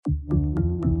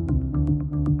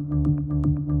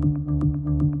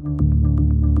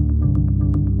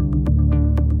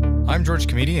I'm George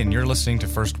Comedy, and you're listening to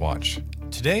First Watch.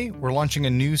 Today, we're launching a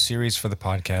new series for the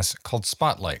podcast called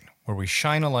Spotlight, where we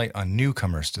shine a light on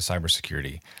newcomers to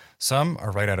cybersecurity. Some are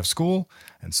right out of school,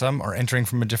 and some are entering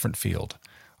from a different field.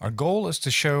 Our goal is to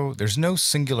show there's no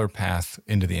singular path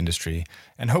into the industry,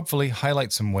 and hopefully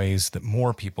highlight some ways that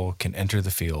more people can enter the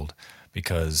field,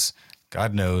 because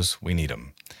God knows we need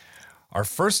them. Our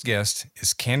first guest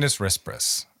is Candace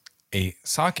Respres, a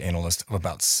SOC analyst of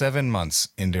about 7 months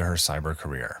into her cyber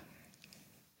career.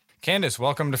 Candace,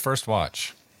 welcome to First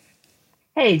Watch.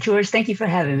 Hey, George, thank you for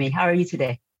having me. How are you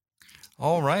today?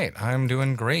 All right, I'm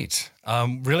doing great.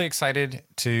 Really excited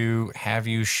to have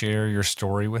you share your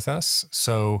story with us.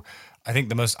 So I think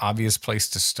the most obvious place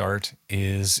to start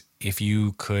is if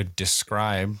you could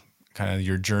describe kind of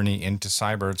your journey into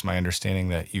cyber. It's my understanding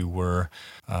that you were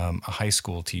a high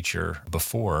school teacher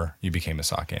before you became a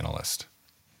SOC analyst.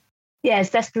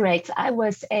 Yes, that's correct. I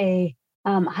was a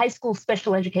high school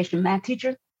special education math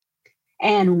teacher.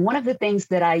 And one of the things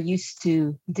that I used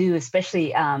to do,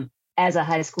 especially as a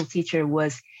high school teacher,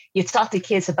 was you talk to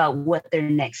kids about what their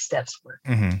next steps were.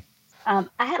 Mm-hmm.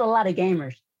 I had a lot of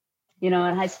gamers, in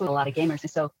high school, a lot of gamers. And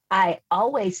so I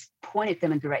always pointed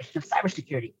them in the direction of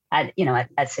cybersecurity. I'd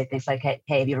say things like, hey,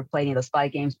 have you ever played any of those spy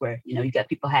games where, you got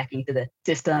people hacking into the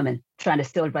system and trying to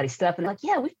steal everybody's stuff? And they're like, we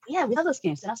love those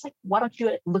games. And I was like, why don't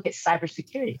you look at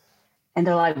cybersecurity? And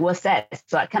they're like, what's that?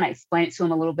 So I kind of explained it to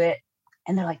them a little bit.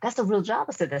 And they're like, that's a real job.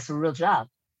 I said, that's a real job.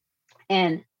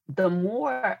 And the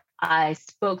more I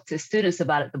spoke to students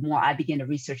about it, the more I began to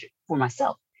research it for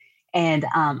myself. And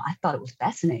I thought it was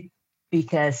fascinating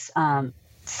because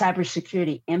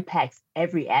cybersecurity impacts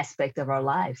every aspect of our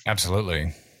lives.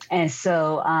 Absolutely. And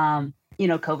so,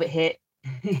 COVID hit.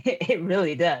 It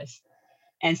really does.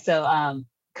 And so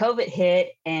COVID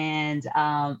hit and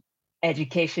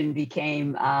education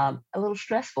became a little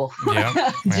stressful.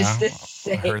 Yeah, Just to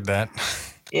say. I heard that.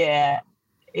 Yeah.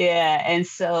 And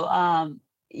so, I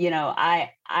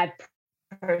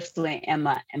personally am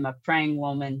a praying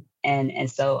woman, and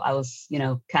so I was,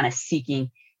 kind of seeking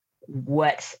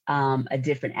what a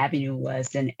different avenue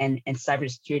was, and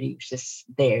cybersecurity was just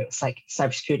there. It was like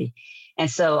cybersecurity, and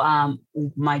so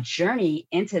my journey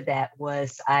into that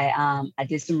was I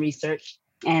did some research.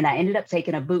 And I ended up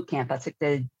taking a boot camp. I took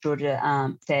the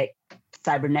Georgia Tech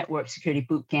Cyber Network Security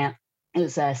Boot Camp. It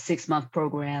was a 6-month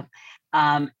program.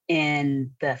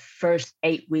 In the first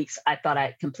 8 weeks, I thought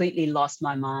I completely lost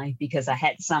my mind because I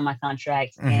hadn't signed my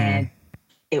contract, mm-hmm. and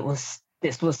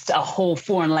this was a whole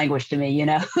foreign language to me,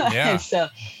 Yeah. And so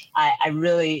I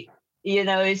really,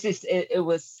 it's just it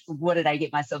was, what did I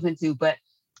get myself into? But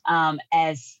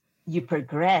as you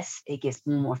progress, it gets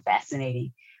more and more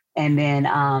fascinating, and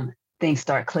then things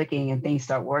start clicking and things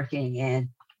start working, and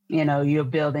you're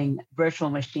building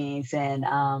virtual machines, and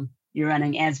you're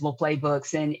running Ansible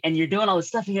playbooks, and you're doing all this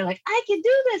stuff, and you're like, I can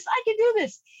do this.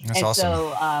 That's and awesome.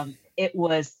 So it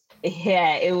was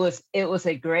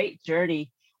a great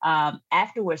journey.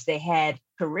 Afterwards, they had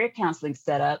career counseling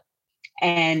set up,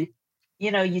 and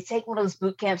you take one of those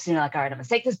boot camps, and you're like, all right, I'm gonna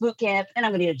take this boot camp, and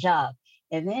I'm gonna need a job,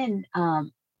 and then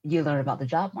you learn about the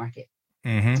job market,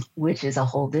 mm-hmm. which is a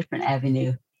whole different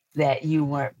avenue that you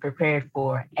weren't prepared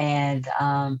for. And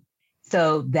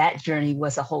so that journey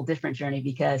was a whole different journey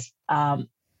because,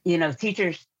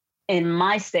 teachers in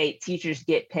my state, teachers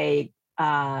get paid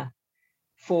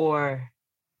for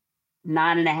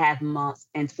 9.5 months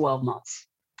and 12 months.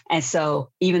 And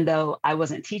so even though I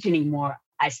wasn't teaching anymore,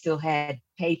 I still had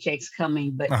paychecks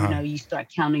coming, but you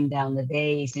start counting down the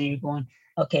days and you're going,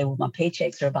 okay, well, my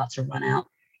paychecks are about to run out.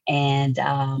 And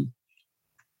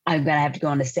I'm going to have to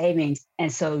go into savings.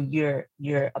 And so you're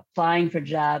applying for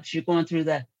jobs. You're going through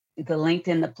the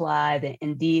LinkedIn apply, the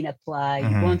Indeed apply.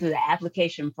 Mm-hmm. You're going through the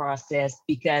application process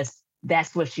because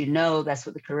that's what that's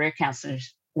what the career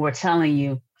counselors were telling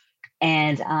you.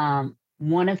 And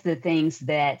one of the things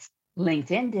that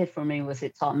LinkedIn did for me was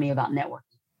it taught me about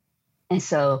networking. And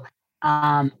so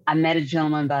I met a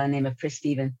gentleman by the name of Chris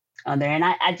Steven on there. And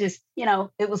I just,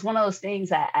 it was one of those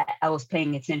things I was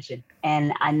paying attention,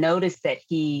 and I noticed that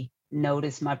he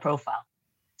noticed my profile.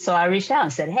 So I reached out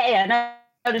and said, hey, I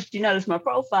noticed you noticed my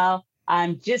profile.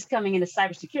 I'm just coming into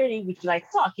cybersecurity. Would you like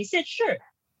to talk? He said, sure.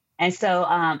 And so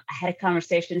I had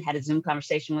a Zoom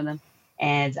conversation with him,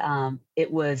 and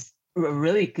it was a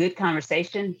really good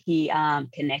conversation. He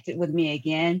connected with me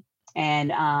again,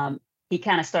 and he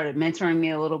kind of started mentoring me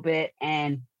a little bit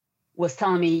and was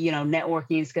telling me,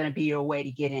 networking is going to be your way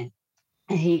to get in.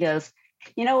 And he goes,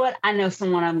 you know what? I know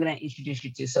someone I'm going to introduce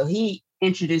you to. So he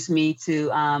introduced me to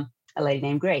a lady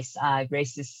named Grace.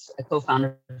 Grace is a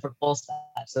co-founder for Polestar.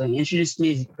 So he introduced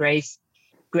me to Grace.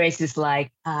 Grace is like,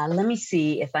 let me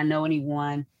see if I know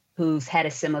anyone who's had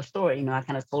a similar story. You know, I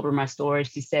kind of told her my story.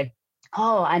 She said,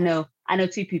 "Oh, I know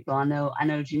two people. I know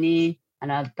Janine, I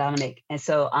know Dominic." And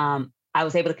so I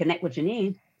was able to connect with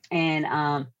Janine, and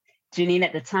Janine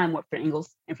at the time worked for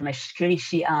Ingalls Information Security.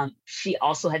 She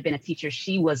also had been a teacher.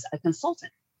 She was a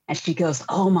consultant, and she goes,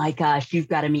 "Oh my gosh, you've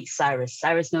got to meet Cyrus.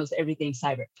 Cyrus knows everything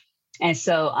cyber." And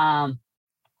so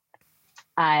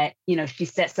she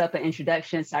sets up an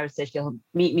introduction. Cyrus says she'll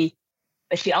meet me.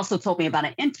 But she also told me about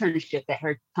an internship that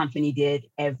her company did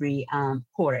every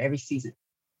quarter, every season.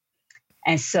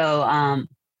 And so I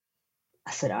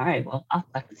said, all right, well, I'll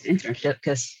apply for this internship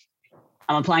because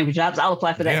I'm applying for jobs. I'll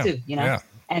apply for that too, you know? Yeah.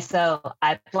 And so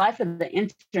I applied for the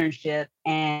internship,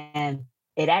 and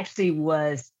it actually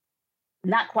was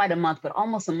not quite a month, but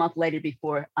almost a month later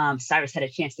before Cyrus had a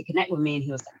chance to connect with me. And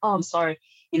he was like, "Oh, I'm sorry,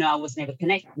 I wasn't able to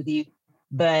connect with you,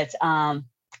 but I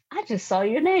just saw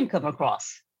your name come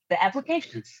across the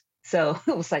applications." So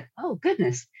it was like, oh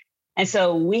goodness. And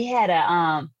so we had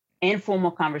a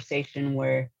informal conversation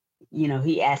where,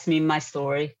 he asked me my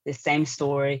story, the same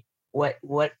story, what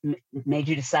made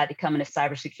you decide to come into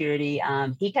cybersecurity.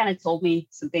 He kind of told me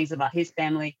some things about his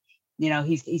family.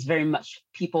 He's very much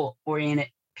people oriented,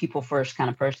 people first kind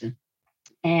of person.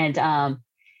 And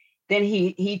then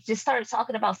he just started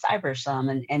talking about cyber some,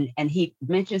 and he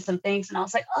mentioned some things, and I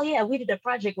was like, "Oh yeah, we did a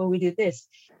project where we did this."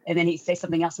 And then he'd say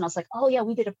something else, and I was like, "Oh yeah,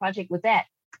 we did a project with that."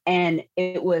 And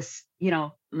it was,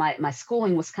 my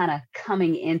schooling was kind of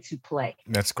coming into play.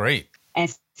 That's great.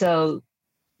 And so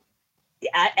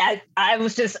I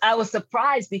was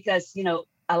surprised because,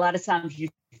 a lot of times you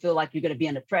feel like you're going to be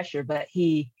under pressure, but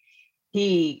he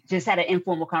just had an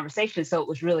informal conversation. So it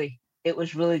was really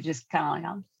just kind of like,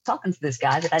 I'm talking to this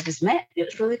guy that I just met. It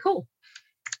was really cool.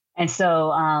 And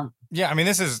so, yeah, I mean,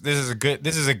 this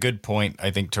is a good point, I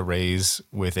think, to raise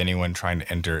with anyone trying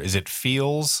to enter, is it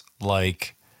feels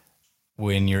like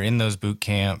when you're in those boot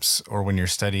camps or when you're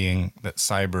studying that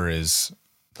cyber is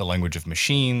the language of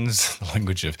machines, the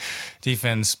language of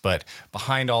defense, but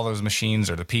behind all those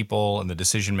machines are the people and the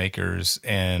decision makers.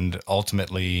 And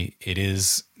ultimately it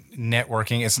is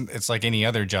networking. It's like any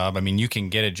other job. I mean, you can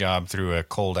get a job through a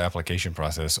cold application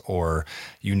process, or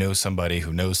somebody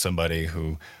who knows somebody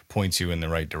who points you in the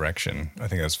right direction. I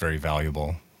think that's very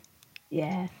valuable.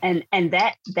 Yeah. And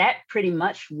that pretty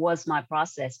much was my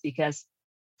process, because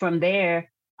from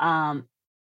there, I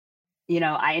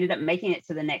ended up making it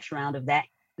to the next round of that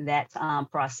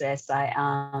process.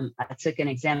 I took an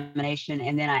examination,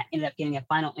 and then I ended up getting a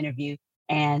final interview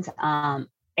and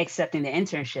accepting the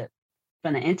internship.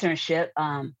 From the internship,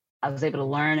 I was able to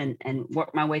learn and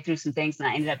work my way through some things, and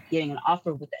I ended up getting an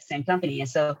offer with that same company. And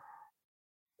so,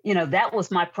 that was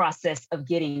my process of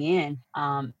getting in.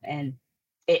 And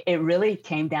it really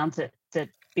came down to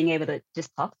being able to just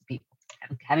talk to people,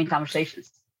 having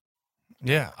conversations.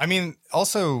 Yeah. I mean,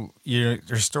 also your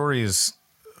story is,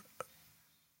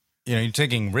 you're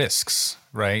taking risks,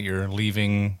 right? You're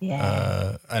leaving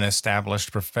an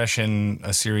established profession,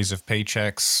 a series of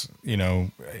paychecks,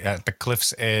 at the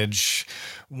cliff's edge.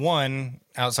 One,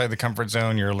 outside the comfort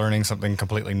zone, you're learning something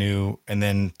completely new. And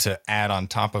then to add on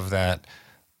top of that,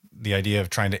 the idea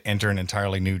of trying to enter an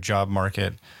entirely new job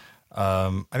market.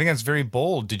 I think that's very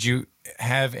bold. Did you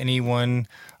have anyone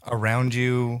around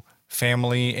you,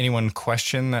 family, anyone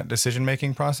question that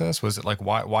decision-making process? Was it like,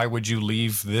 why would you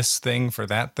leave this thing for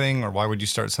that thing? Or why would you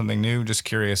start something new? Just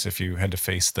curious if you had to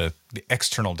face the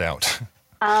external doubt.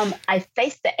 I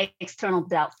faced the external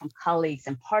doubt from colleagues.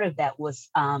 And part of that was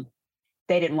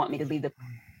they didn't want me to leave the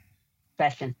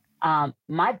profession.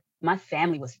 My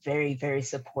family was very, very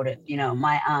supportive.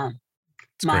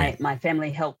 My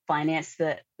family helped finance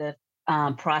the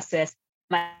process.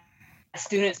 My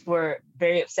students were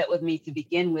very upset with me to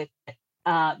begin with.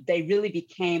 They really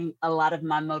became a lot of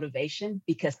my motivation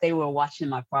because they were watching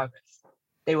my progress.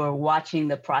 They were watching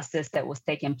the process that was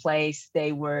taking place.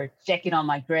 They were checking on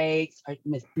my grades.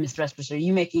 Ms. Respers, are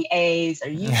you making A's? Are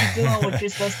you doing what you're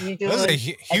supposed to be doing? That was a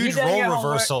huge role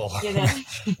reversal.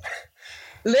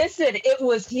 Listen, it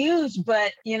was huge,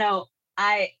 but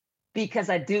because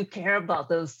I do care about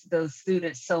those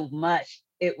students so much,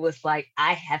 it was like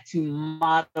I have to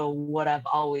model what I've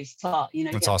always taught.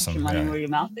 That's awesome. Put your money where your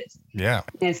mouth is. Yeah.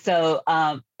 And so,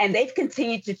 and they've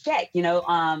continued to check.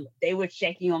 They were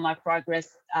checking on my progress.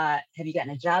 Have you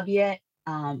gotten a job yet?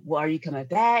 Well, are you coming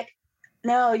back?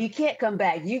 No, you can't come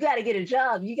back. You got to get a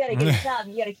job. You got to get a job.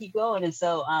 You got to keep going. And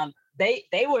so,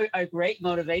 they were a great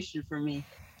motivation for me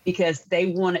because they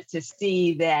wanted to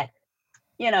see that,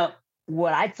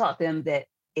 what I taught them, that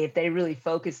if they really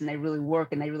focus and they really work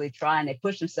and they really try and they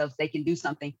push themselves, they can do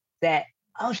something that,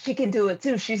 oh, she can do it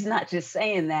too. She's not just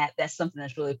saying that. That's something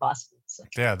that's really possible. So.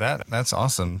 Yeah, that's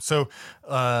awesome. So,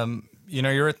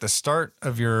 you're at the start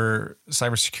of your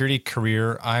cybersecurity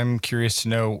career. I'm curious to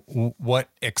know what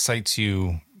excites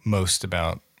you most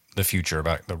about the future,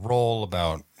 about the role,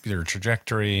 about your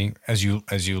trajectory as you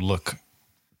look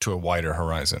to a wider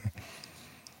horizon.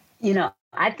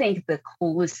 I think the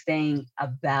coolest thing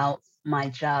about my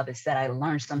job is that I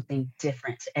learn something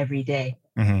different every day.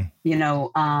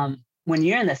 Mm-hmm. When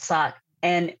you're in the SOC,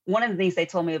 and one of the things they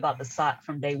told me about the SOC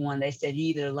from day one, they said, you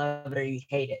either love it or you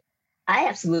hate it. I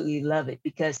absolutely love it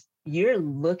because you're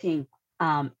looking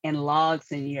in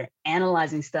logs and you're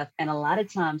analyzing stuff. And a lot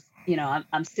of times,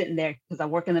 I'm sitting there because I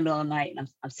work in the middle of the night, and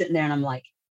I'm sitting there and I'm like,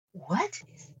 what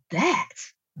is that?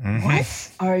 Mm-hmm.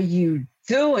 What are you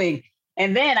doing?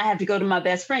 And then I have to go to my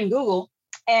best friend, Google,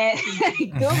 and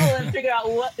Google and figure out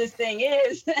what this thing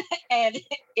is. And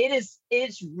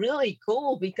it's really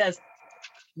cool because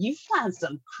you find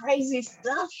some crazy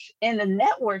stuff in the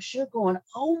networks. You're going,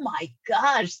 oh my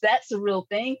gosh, that's a real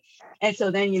thing. And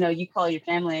so then, you call your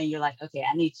family and you're like, okay,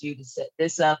 I need you to set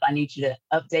this up. I need you to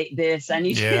update this. I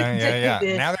need you to do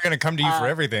this. Now they're going to come to you for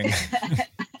everything.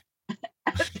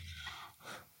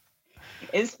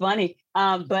 It's funny.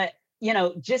 But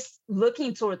just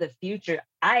looking toward the future,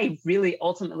 I really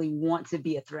ultimately want to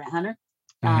be a threat hunter.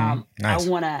 Nice. I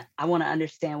want to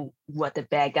understand what the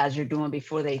bad guys are doing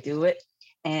before they do it,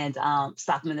 and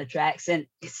stop them in their tracks. And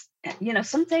it's,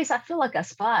 some days I feel like a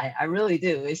spy. I really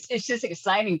do. It's just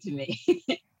exciting to me.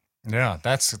 Yeah,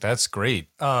 that's great.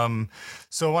 So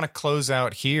I want to close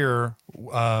out here.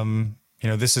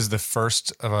 This is the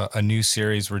first of a new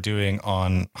series we're doing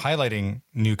on highlighting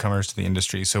newcomers to the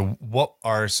industry. So what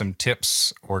are some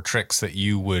tips or tricks that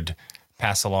you would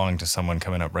pass along to someone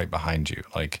coming up right behind you,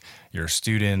 like your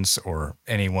students or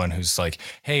anyone who's like,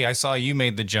 hey, I saw you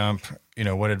made the jump.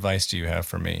 What advice do you have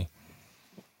for me?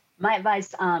 My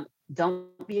advice,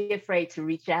 don't be afraid to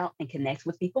reach out and connect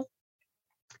with people.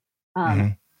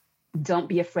 Don't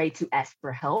be afraid to ask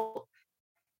for help.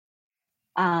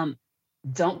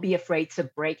 Don't be afraid to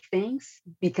break things,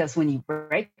 because when you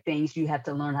break things, you have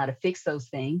to learn how to fix those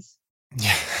things.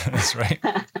 Yeah, that's right.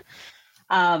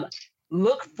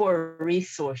 Look for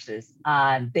resources.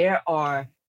 There are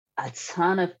a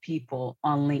ton of people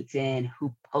on LinkedIn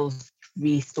who post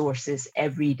resources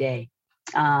every day.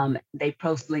 They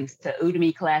post links to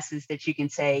Udemy classes that you can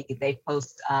take. They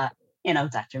post,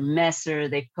 Dr. Messer.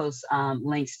 They post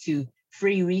links to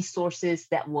free resources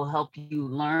that will help you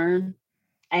learn.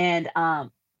 And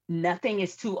nothing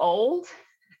is too old.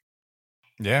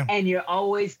 Yeah. And you're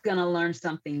always going to learn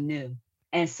something new.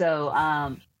 And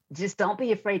so just don't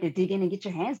be afraid to dig in and get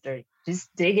your hands dirty. Just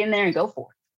dig in there and go for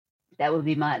it. That would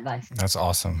be my advice. That's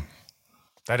awesome.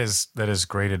 That is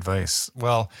great advice.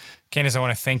 Well, Candace, I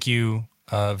want to thank you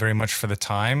very much for the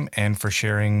time and for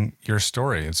sharing your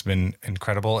story. It's been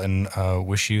incredible, and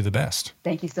wish you the best.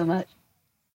 Thank you so much.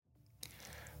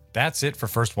 That's it for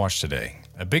First Watch today.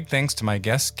 A big thanks to my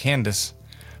guest, Candace.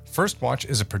 First Watch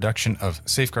is a production of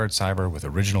Safeguard Cyber with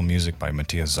original music by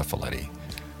Mattias Zuffoletti.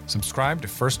 Subscribe to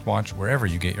First Watch wherever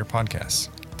you get your podcasts.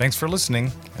 Thanks for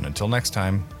listening, and until next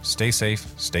time, stay safe,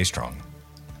 stay strong.